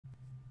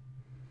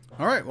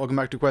Alright, welcome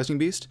back to Questing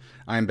Beast.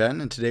 I'm Ben,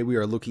 and today we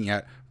are looking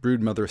at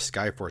Broodmother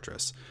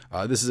SkyFortress.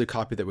 This is a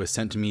copy that was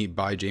sent to me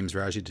by James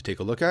Raji to take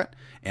a look at,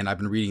 and I've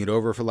been reading it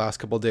over for the last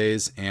couple of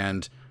days,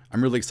 and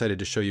I'm really excited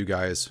to show you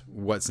guys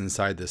what's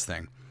inside this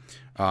thing.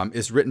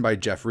 It's written by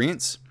Jeff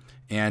Rientz,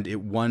 and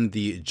it won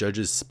the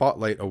Judges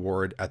Spotlight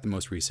Award at the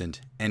most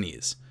recent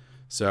Ennies.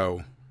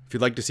 So, if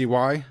you'd like to see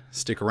why,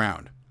 stick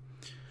around.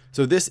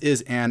 So this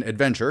is an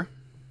adventure,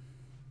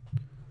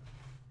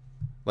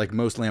 like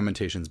most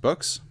Lamentations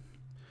books,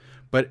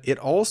 but it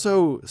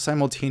also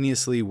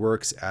simultaneously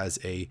works as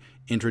an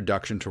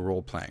introduction to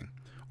role-playing,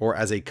 or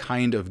as a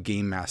kind of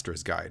game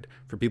master's guide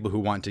for people who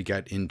want to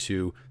get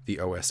into the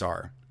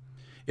OSR.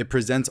 It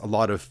presents a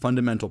lot of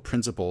fundamental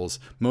principles,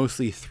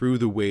 mostly through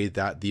the way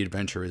that the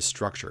adventure is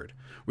structured,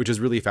 which is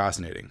really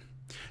fascinating.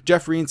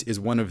 Jeff Rientz is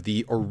one of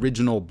the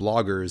original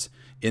bloggers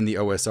in the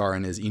OSR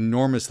and is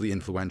enormously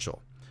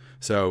influential.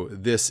 So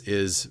this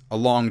is a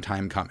long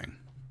time coming.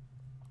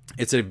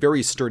 It's a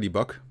very sturdy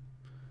book.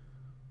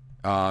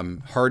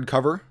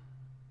 Hardcover.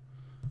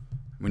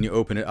 When you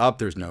open it up,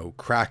 there's no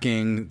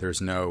cracking, there's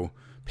no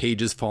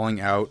pages falling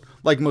out.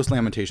 Like most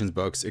Lamentations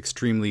books,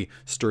 extremely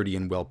sturdy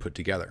and well put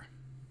together.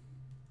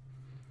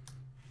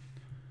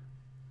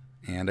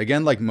 And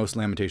again, like most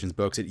Lamentations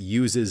books, it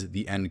uses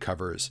the end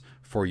covers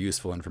for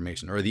useful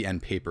information, or the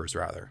end papers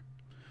rather.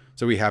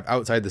 So we have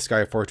outside the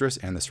SkyFortress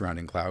and the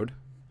surrounding cloud.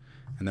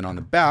 And then on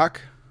the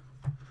back,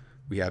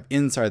 we have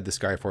inside the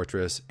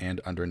SkyFortress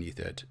and underneath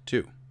it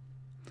too,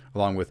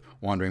 along with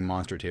wandering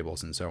monster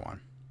tables and so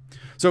on.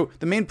 So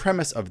the main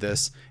premise of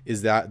this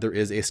is that there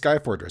is a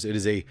SkyFortress. It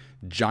is a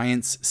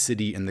giant's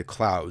city in the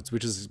clouds,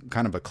 which is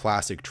kind of a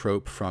classic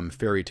trope from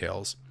fairy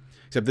tales.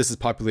 Except this is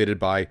populated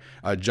by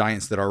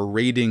giants that are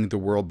raiding the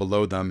world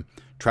below them,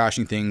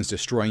 trashing things,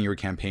 destroying your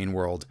campaign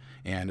world,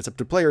 and it's up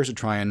to players to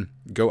try and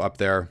go up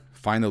there,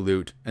 find the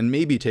loot, and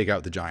maybe take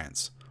out the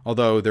giants,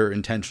 although they're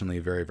intentionally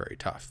very, very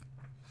tough.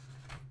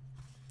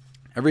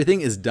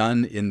 Everything is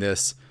done in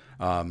this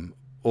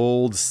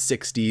old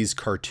 60s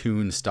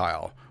cartoon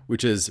style,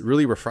 which is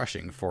really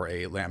refreshing for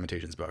a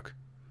Lamentations book.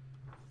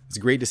 It's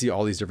great to see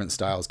all these different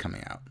styles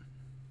coming out.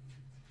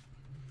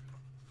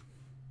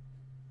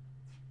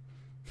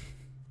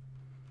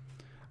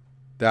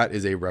 That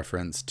is a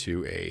reference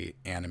to an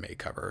anime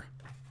cover.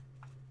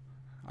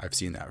 I've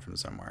seen that from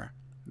somewhere.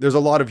 There's a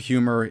lot of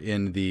humor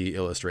in the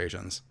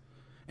illustrations,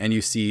 and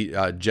you see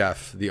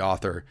Jeff, the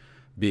author,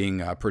 being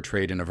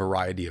portrayed in a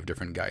variety of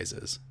different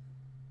guises.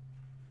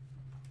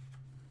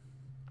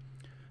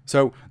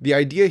 So the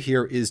idea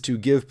here is to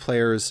give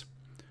players,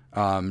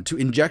 to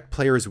inject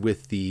players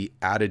with the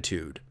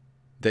attitude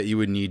that you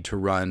would need to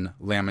run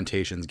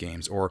Lamentations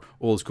games or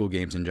old school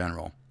games in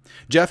general.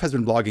 Jeff has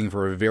been blogging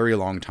for a very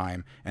long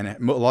time, and a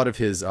lot of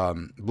his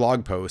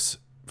blog posts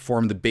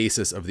form the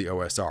basis of the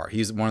OSR.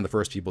 He's one of the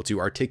first people to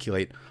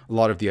articulate a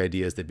lot of the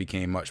ideas that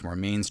became much more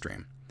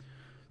mainstream.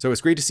 So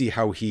it's great to see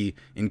how he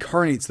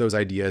incarnates those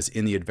ideas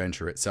in the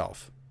adventure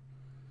itself.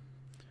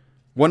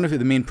 One of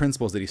the main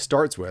principles that he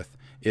starts with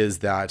is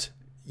that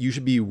you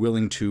should be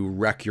willing to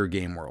wreck your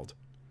game world.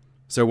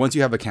 So once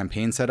you have a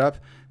campaign set up,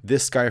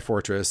 this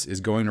SkyFortress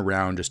is going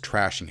around just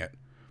trashing it.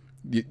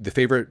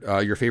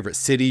 Your favorite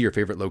city, your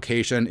favorite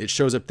location, it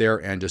shows up there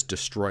and just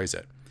destroys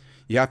it.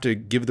 You have to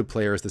give the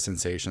players the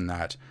sensation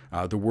that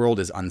the world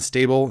is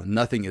unstable,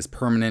 nothing is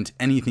permanent,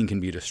 anything can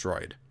be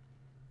destroyed.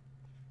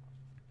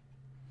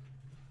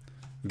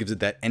 It gives it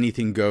that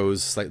anything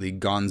goes, slightly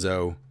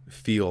gonzo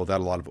feel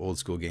that a lot of old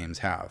school games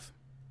have.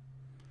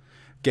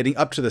 Getting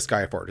up to the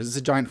SkyFortress, it's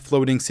a giant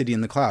floating city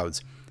in the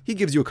clouds. He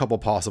gives you a couple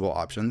possible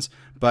options,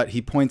 but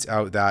he points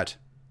out that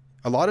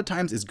a lot of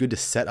times it's good to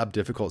set up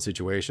difficult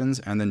situations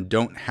and then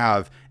don't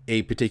have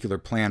a particular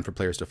plan for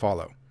players to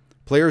follow.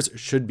 Players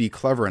should be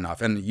clever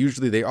enough, and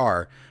usually they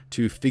are,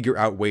 to figure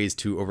out ways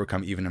to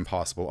overcome even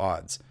impossible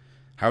odds.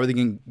 How are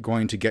they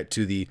going to get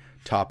to the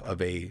top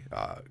of a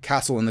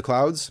castle in the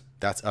clouds?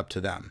 That's up to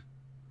them.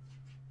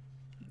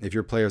 If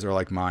your players are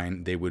like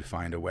mine, they would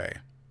find a way.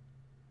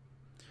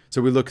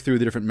 So we look through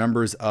the different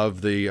members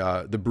of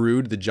the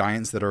brood, the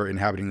giants that are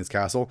inhabiting this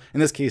castle. In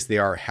this case, they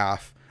are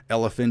half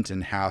elephant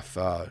and half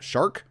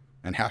shark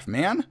and half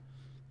man.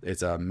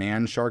 It's a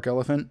man-shark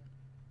elephant.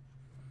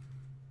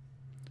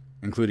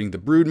 Including the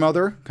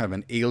Broodmother, kind of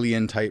an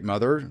alien type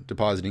mother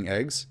depositing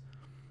eggs.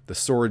 The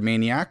Sword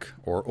Maniac,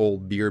 or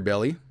Old Beer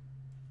Belly.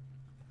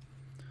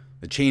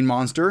 The Chain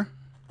Monster,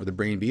 or the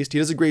Brain Beast. He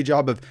does a great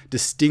job of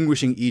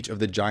distinguishing each of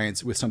the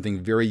giants with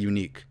something very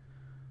unique,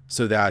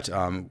 so that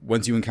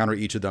once you encounter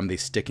each of them, they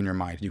stick in your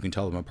mind. You can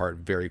tell them apart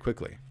very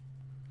quickly.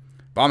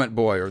 Vomit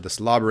Boy, or the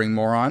Slobbering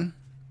Moron.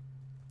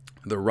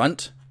 The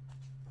Runt.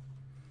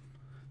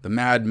 The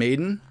Mad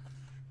Maiden.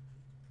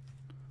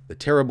 The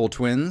Terrible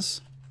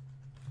Twins.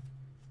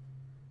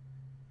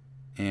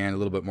 And a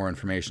little bit more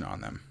information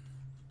on them.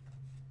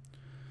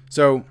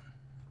 So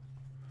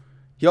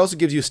he also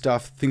gives you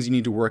things you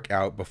need to work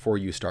out before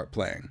you start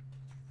playing.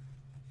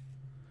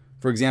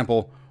 For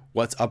example,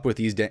 what's up with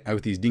these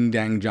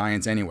ding-dang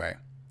giants anyway?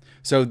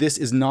 So this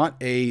is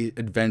not an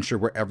adventure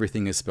where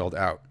everything is spelled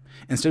out.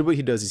 Instead, what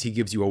he does is he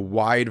gives you a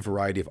wide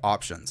variety of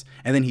options,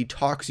 and then he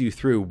talks you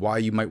through why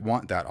you might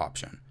want that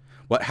option.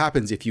 What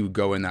happens if you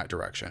go in that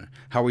direction?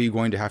 How are you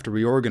going to have to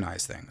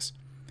reorganize things?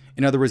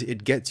 In other words,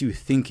 it gets you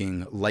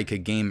thinking like a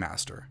game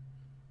master,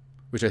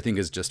 which I think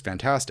is just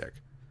fantastic.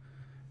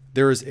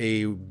 There is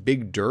a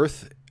big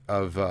dearth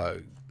of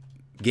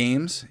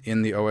games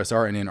in the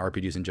OSR and in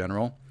RPGs in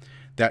general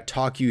that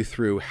talk you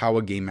through how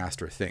a game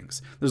master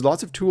thinks. There's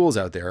lots of tools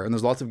out there, and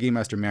there's lots of game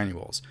master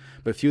manuals,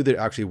 but few that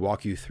actually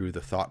walk you through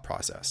the thought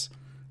process.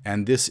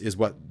 And this is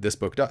what this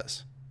book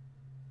does.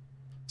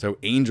 So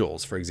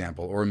angels, for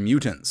example, or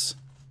mutants.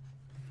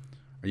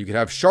 Or you could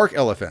have shark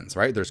elephants,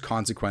 right? There's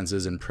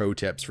consequences and pro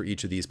tips for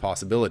each of these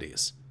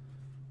possibilities.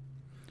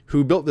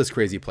 Who built this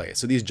crazy place?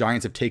 So these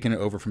giants have taken it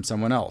over from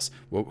someone else.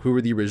 Well, who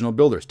were the original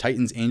builders?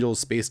 Titans, angels,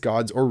 space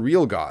gods, or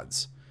real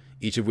gods?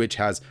 Each of which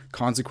has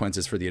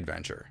consequences for the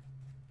adventure.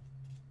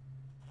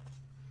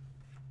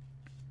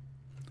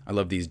 I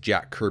love these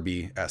Jack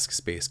Kirby-esque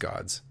space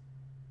gods.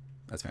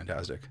 That's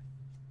fantastic.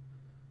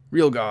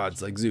 Real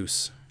gods like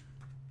Zeus.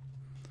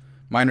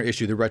 Minor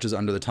issue, the wretches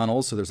under the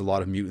tunnels, so there's a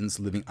lot of mutants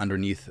living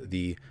underneath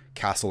the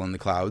castle in the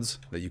clouds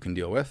that you can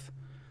deal with.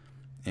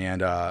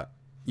 And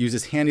use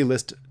this handy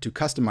list to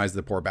customize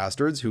the poor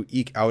bastards who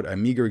eke out a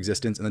meager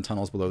existence in the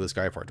tunnels below the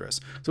SkyFortress.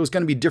 So it's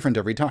going to be different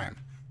every time.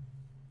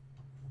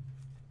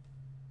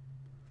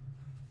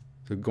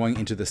 So going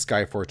into the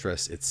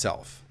SkyFortress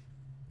itself.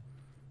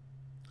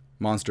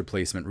 Monster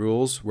placement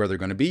rules, where they're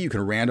going to be. You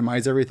can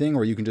randomize everything,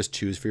 or you can just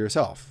choose for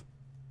yourself.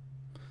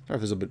 Sorry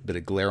if there's a bit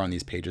of glare on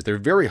these pages. They're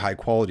very high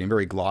quality and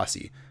very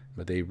glossy,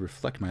 but they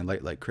reflect my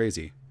light like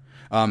crazy.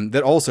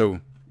 That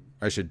also,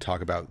 I should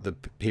talk about, the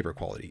paper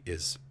quality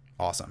is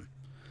awesome.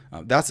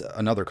 That's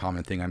another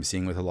common thing I'm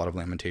seeing with a lot of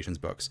Lamentations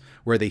books,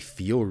 where they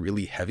feel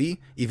really heavy,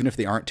 even if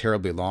they aren't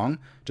terribly long,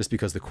 just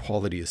because the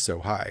quality is so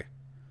high.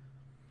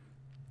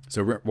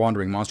 So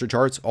wandering monster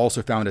charts,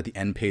 also found at the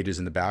end pages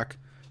in the back.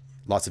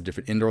 Lots of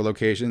different indoor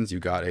locations. You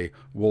got a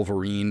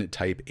Wolverine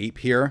type ape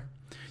here.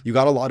 You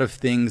got a lot of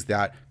things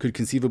that could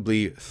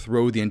conceivably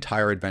throw the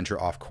entire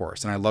adventure off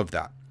course, and I love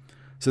that.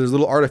 So there's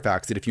little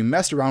artifacts that if you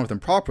messed around with them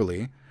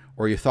properly,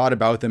 or you thought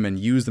about them and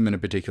used them in a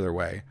particular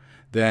way,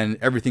 then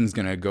everything's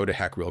going to go to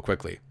heck real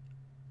quickly.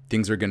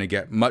 Things are going to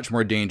get much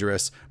more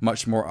dangerous,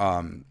 much more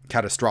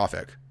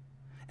catastrophic,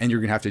 and you're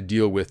going to have to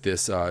deal with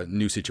this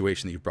new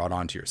situation that you've brought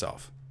onto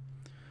yourself.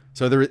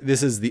 So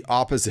this is the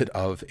opposite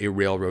of a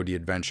railroady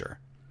adventure.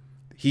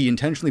 He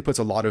intentionally puts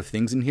a lot of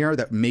things in here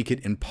that make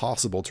it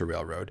impossible to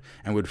railroad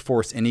and would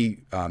force any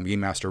game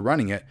master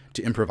running it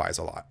to improvise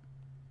a lot.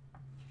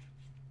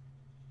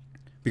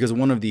 Because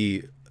one of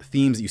the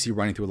themes that you see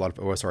running through a lot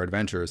of OSR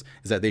adventures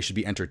is that they should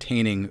be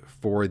entertaining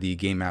for the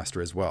game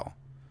master as well.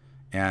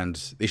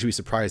 And they should be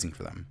surprising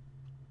for them.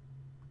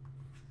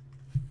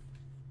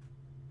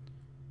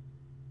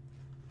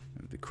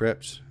 The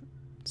crypt,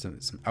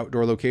 some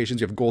outdoor locations.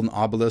 You have Golden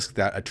Obelisk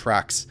that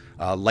attracts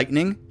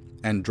lightning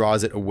and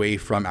draws it away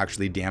from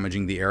actually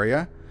damaging the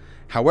area.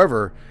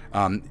 However,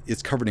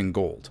 it's covered in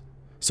gold.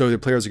 So the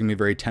players are going to be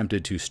very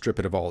tempted to strip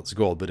it of all its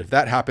gold. But if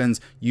that happens,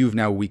 you've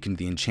now weakened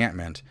the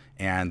enchantment,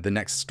 and the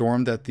next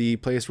storm that the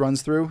place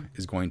runs through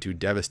is going to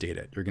devastate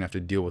it. You're going to have to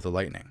deal with the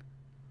lightning.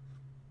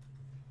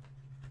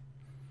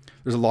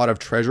 There's a lot of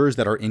treasures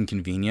that are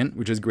inconvenient,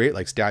 which is great,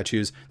 like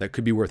statues that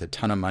could be worth a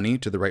ton of money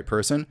to the right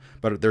person,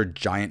 but they're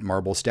giant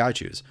marble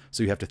statues.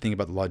 So you have to think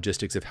about the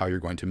logistics of how you're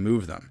going to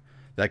move them.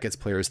 That gets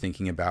players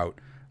thinking about,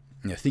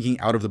 thinking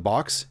out of the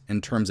box in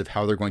terms of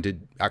how they're going to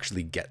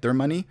actually get their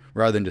money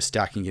rather than just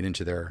stacking it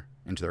into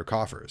their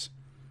coffers.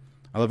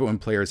 I love it when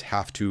players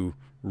have to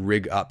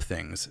rig up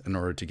things in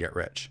order to get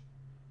rich.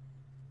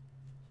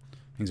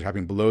 Things are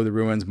happening below the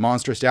ruins.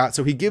 Monster stats.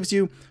 So he gives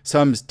you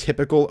some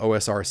typical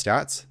OSR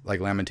stats, like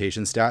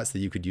Lamentation stats that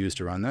you could use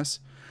to run this.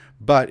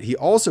 But he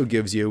also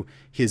gives you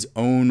his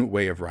own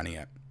way of running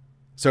it.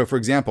 So for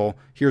example,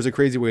 here's a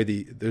crazy way,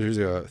 there's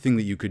a thing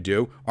that you could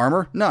do.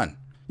 Armor? None.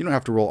 You don't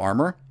have to roll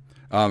armor.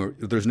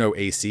 There's no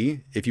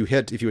AC. If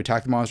you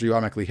attack the monster, you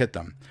automatically hit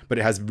them. But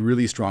it has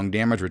really strong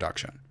damage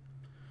reduction.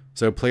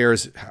 So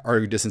players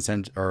are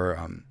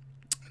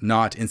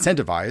not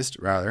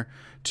incentivized, rather,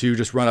 to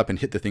just run up and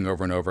hit the thing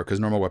over and over, because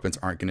normal weapons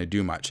aren't going to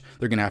do much.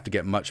 They're going to have to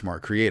get much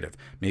more creative.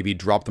 Maybe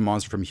drop the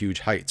monster from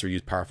huge heights, or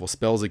use powerful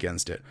spells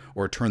against it,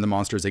 or turn the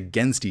monsters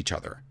against each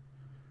other.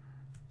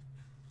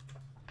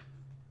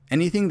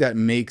 Anything that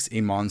makes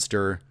a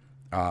monster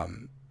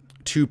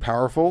too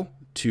powerful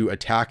to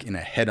attack in a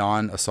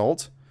head-on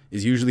assault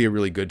is usually a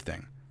really good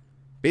thing.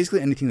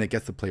 Basically anything that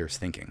gets the players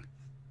thinking.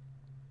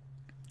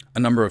 A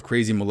number of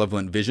crazy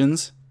malevolent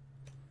visions.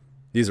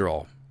 These are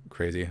all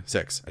crazy.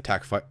 6.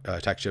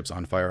 Attack ships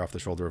on fire off the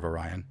shoulder of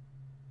Orion.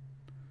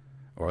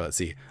 Or let's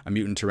see. A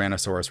mutant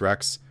Tyrannosaurus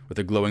Rex with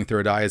a glowing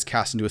third eye is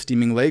cast into a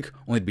steaming lake,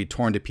 only to be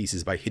torn to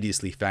pieces by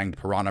hideously fanged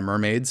piranha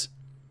mermaids.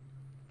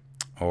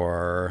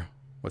 Or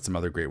what's some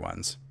other great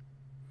ones?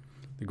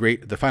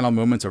 The final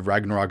moments of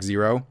Ragnarok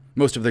Zero.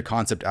 Most of the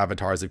concept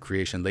avatars of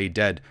creation lay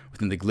dead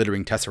within the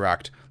glittering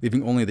tesseract,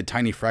 leaving only the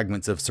tiny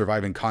fragments of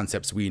surviving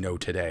concepts we know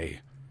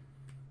today.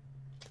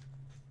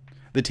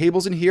 The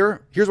tables in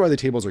here, here's why the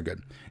tables are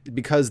good.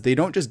 Because they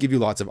don't just give you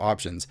lots of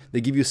options.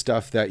 They give you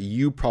stuff that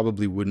you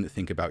probably wouldn't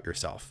think about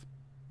yourself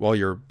while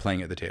you're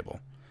playing at the table.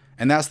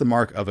 And that's the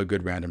mark of a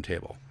good random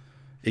table.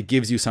 It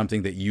gives you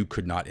something that you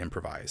could not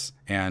improvise.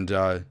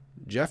 And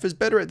Jeff is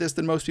better at this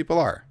than most people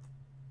are.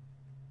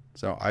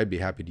 So I'd be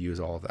happy to use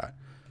all of that.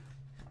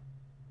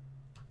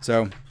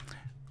 So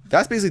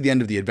that's basically the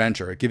end of the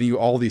adventure, giving you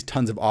all these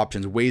tons of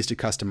options, ways to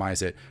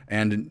customize it,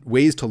 and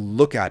ways to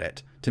look at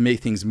it to make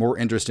things more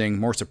interesting,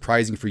 more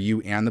surprising for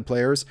you and the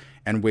players,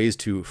 and ways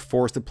to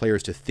force the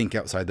players to think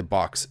outside the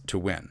box to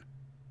win.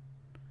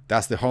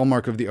 That's the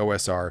hallmark of the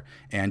OSR,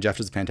 and Jeff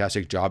does a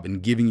fantastic job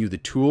in giving you the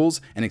tools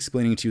and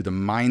explaining to you the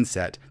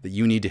mindset that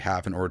you need to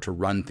have in order to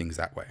run things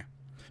that way.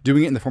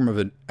 Doing it in the form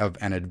of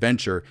an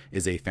adventure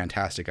is a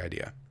fantastic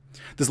idea.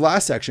 This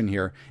last section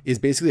here is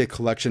basically a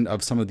collection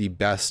of some of the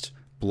best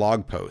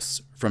blog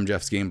posts from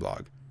Jeff's game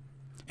blog.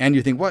 And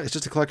you think, what? It's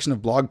just a collection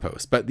of blog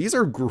posts. But these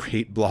are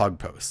great blog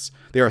posts.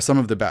 They are some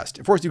of the best.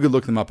 Of course, you could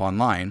look them up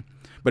online,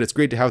 but it's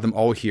great to have them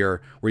all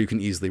here where you can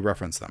easily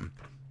reference them.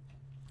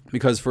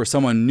 Because for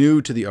someone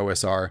new to the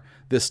OSR,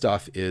 this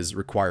stuff is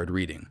required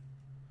reading.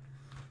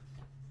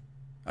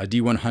 A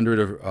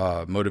D100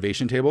 of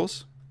motivation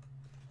tables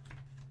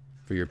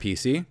for your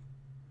PC.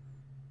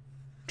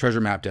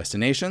 Treasure map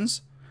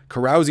destinations.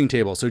 Carousing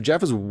table. So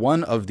Jeff is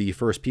one of the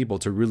first people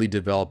to really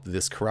develop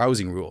this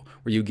carousing rule,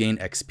 where you gain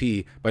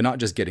XP by not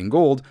just getting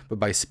gold, but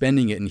by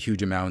spending it in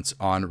huge amounts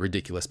on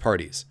ridiculous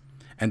parties,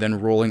 and then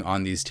rolling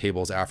on these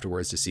tables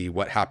afterwards to see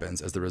what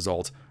happens as the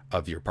result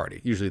of your party.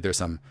 Usually there's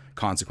some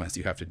consequence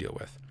you have to deal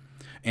with.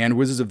 And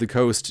Wizards of the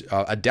Coast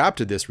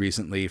adapted this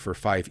recently for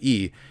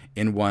 5e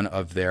in one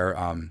of their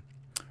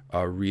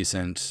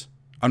recent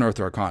Unearthed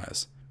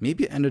Arcanas.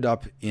 Maybe it ended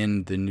up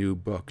in the new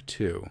book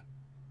too.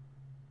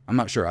 I'm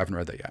not sure. I haven't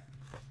read that yet.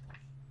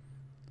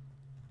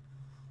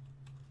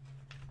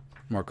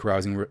 More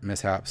carousing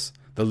mishaps.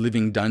 The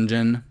Living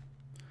Dungeon.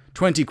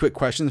 20 quick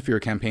questions for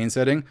your campaign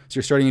setting. So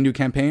you're starting a new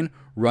campaign,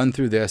 run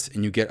through this,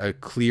 and you get a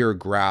clear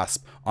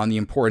grasp on the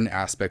important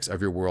aspects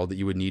of your world that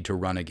you would need to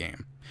run a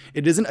game.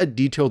 It isn't a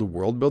detailed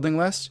world building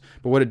list,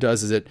 but what it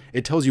does is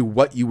it tells you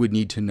what you would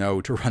need to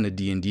know to run a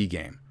D&D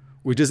game,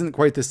 which isn't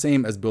quite the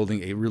same as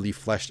building a really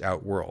fleshed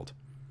out world.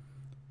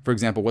 For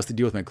example, what's the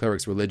deal with my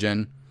cleric's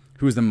religion?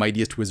 Who's the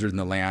mightiest wizard in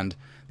the land?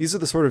 These are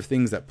the sort of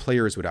things that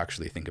players would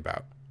actually think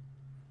about.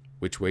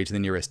 Which way to the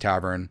nearest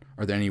tavern?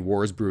 Are there any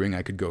wars brewing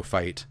I could go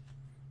fight?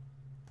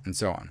 And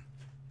so on.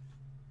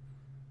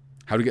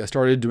 How to get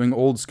started doing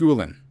old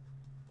schoolin'.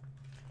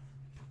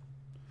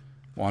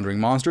 Wandering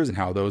monsters and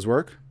how those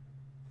work.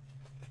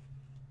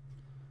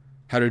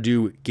 How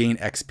to gain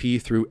XP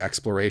through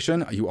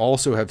exploration. You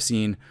also have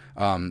seen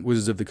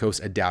Wizards of the Coast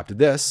adapt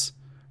this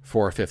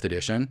for 5th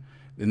edition.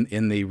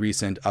 In the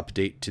recent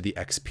update to the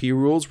XP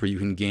rules, where you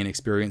can gain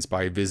experience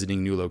by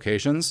visiting new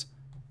locations.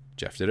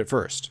 Jeff did it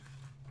first.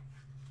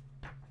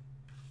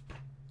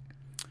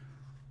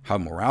 How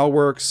morale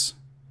works.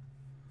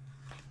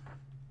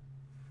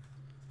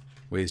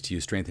 Ways to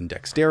use strength and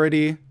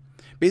dexterity.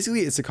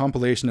 Basically, it's a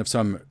compilation of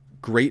some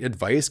great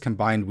advice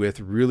combined with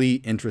really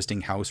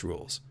interesting house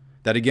rules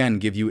that, again,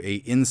 give you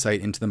an insight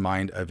into the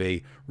mind of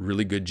a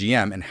really good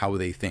GM and how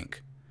they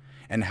think,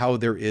 and how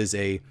there is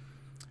a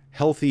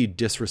healthy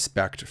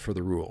disrespect for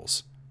the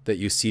rules that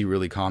you see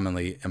really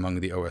commonly among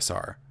the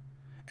OSR.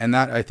 And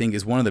that, I think,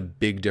 is one of the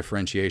big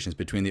differentiations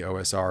between the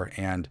OSR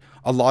and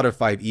a lot of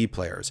 5e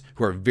players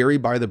who are very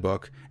by the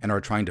book and are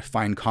trying to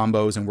find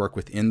combos and work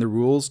within the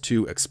rules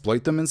to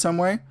exploit them in some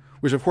way,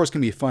 which of course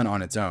can be fun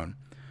on its own.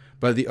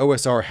 But the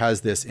OSR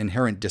has this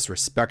inherent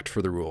disrespect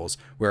for the rules,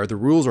 where the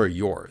rules are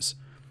yours.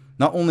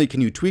 Not only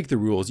can you tweak the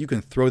rules, you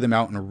can throw them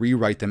out and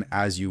rewrite them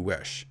as you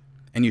wish.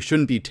 And you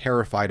shouldn't be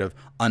terrified of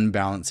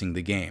unbalancing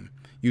the game.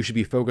 You should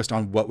be focused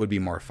on what would be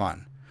more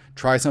fun.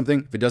 Try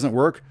something. If it doesn't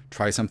work,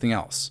 try something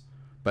else.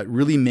 But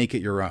really make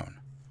it your own.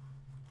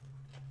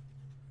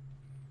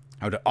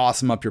 How to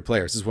awesome up your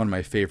players. This is one of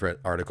my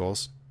favorite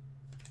articles.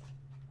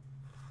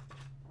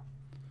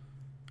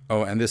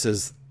 Oh, and this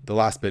is the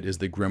last bit is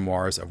the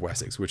Grimoires of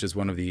Wessex, which is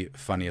one of the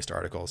funniest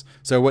articles.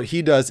 So what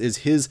he does is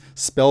his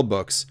spell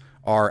books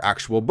are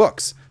actual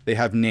books. They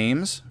have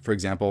names. For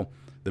example,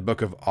 the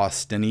Book of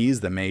Osthenes,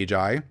 the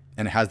Magi,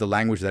 and it has the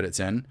language that it's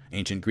in,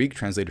 Ancient Greek,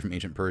 translated from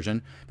Ancient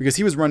Persian, because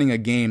he was running a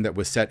game that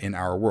was set in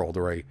our world,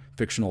 or a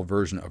fictional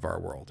version of our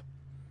world.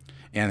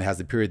 And it has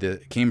the period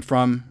that it came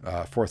from,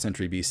 4th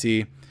century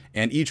BC,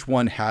 and each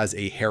one has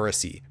a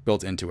heresy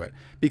built into it.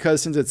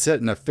 Because since it's set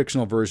in a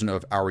fictional version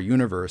of our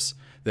universe,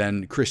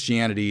 then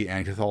Christianity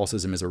and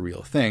Catholicism is a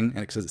real thing,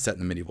 and because it's set in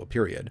the medieval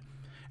period.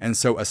 And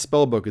so a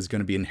spell book is going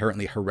to be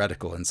inherently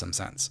heretical in some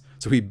sense.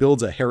 So he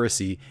builds a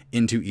heresy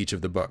into each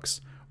of the books,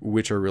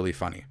 which are really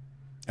funny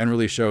and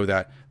really show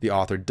that the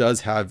author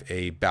does have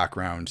a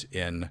background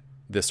in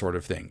this sort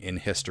of thing, in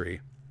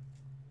history.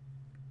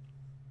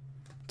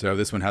 So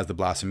this one has the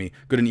blasphemy.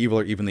 Good and evil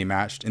are evenly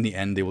matched. In the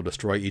end, they will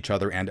destroy each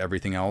other and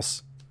everything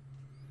else.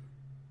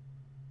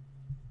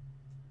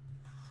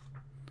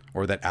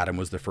 Or that Adam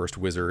was the first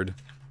wizard,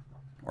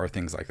 or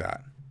things like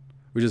that.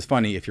 which is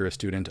funny if you're a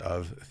student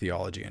of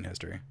theology and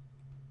history.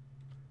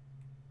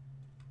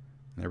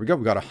 There we go.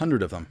 We got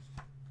 100 of them.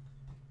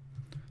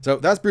 So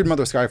that's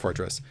Broodmother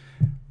SkyFortress.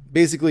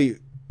 Basically,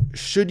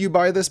 should you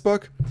buy this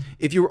book?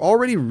 If you're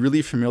already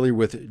really familiar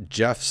with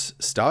Jeff's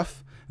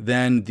stuff,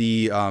 then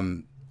the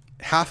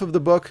half of the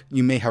book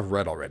you may have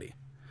read already.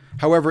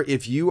 However,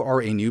 if you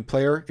are a new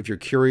player, if you're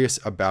curious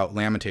about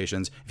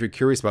Lamentations, if you're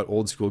curious about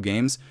old school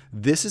games,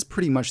 this is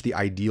pretty much the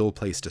ideal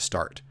place to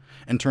start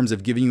in terms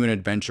of giving you an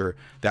adventure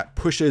that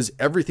pushes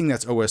everything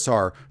that's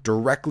OSR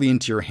directly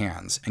into your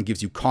hands and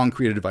gives you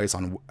concrete advice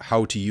on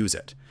how to use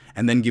it,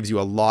 and then gives you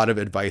a lot of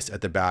advice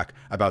at the back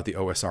about the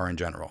OSR in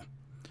general.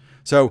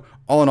 So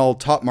all in all,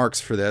 top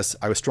marks for this.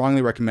 I would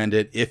strongly recommend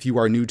it if you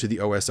are new to the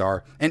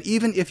OSR, and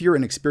even if you're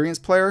an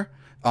experienced player,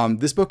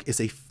 this book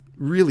is a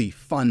really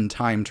fun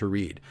time to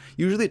read.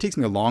 Usually it takes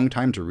me a long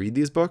time to read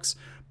these books,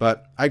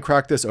 but I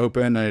cracked this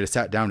open and I just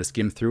sat down to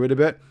skim through it a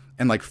bit.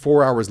 And like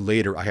 4 hours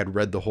later, I had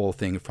read the whole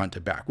thing front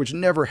to back, which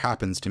never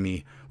happens to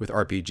me with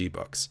RPG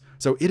books.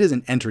 So it is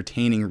an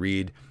entertaining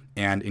read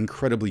and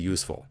incredibly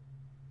useful.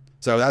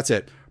 So that's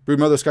it.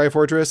 Broodmother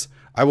SkyFortress.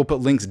 I will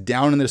put links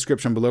down in the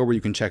description below where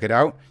you can check it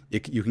out.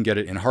 You can get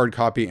it in hard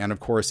copy and of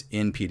course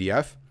in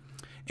PDF.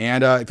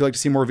 And if you'd like to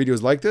see more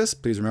videos like this,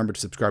 please remember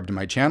to subscribe to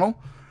my channel.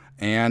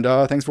 And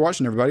thanks for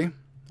watching, everybody.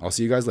 I'll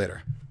see you guys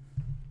later.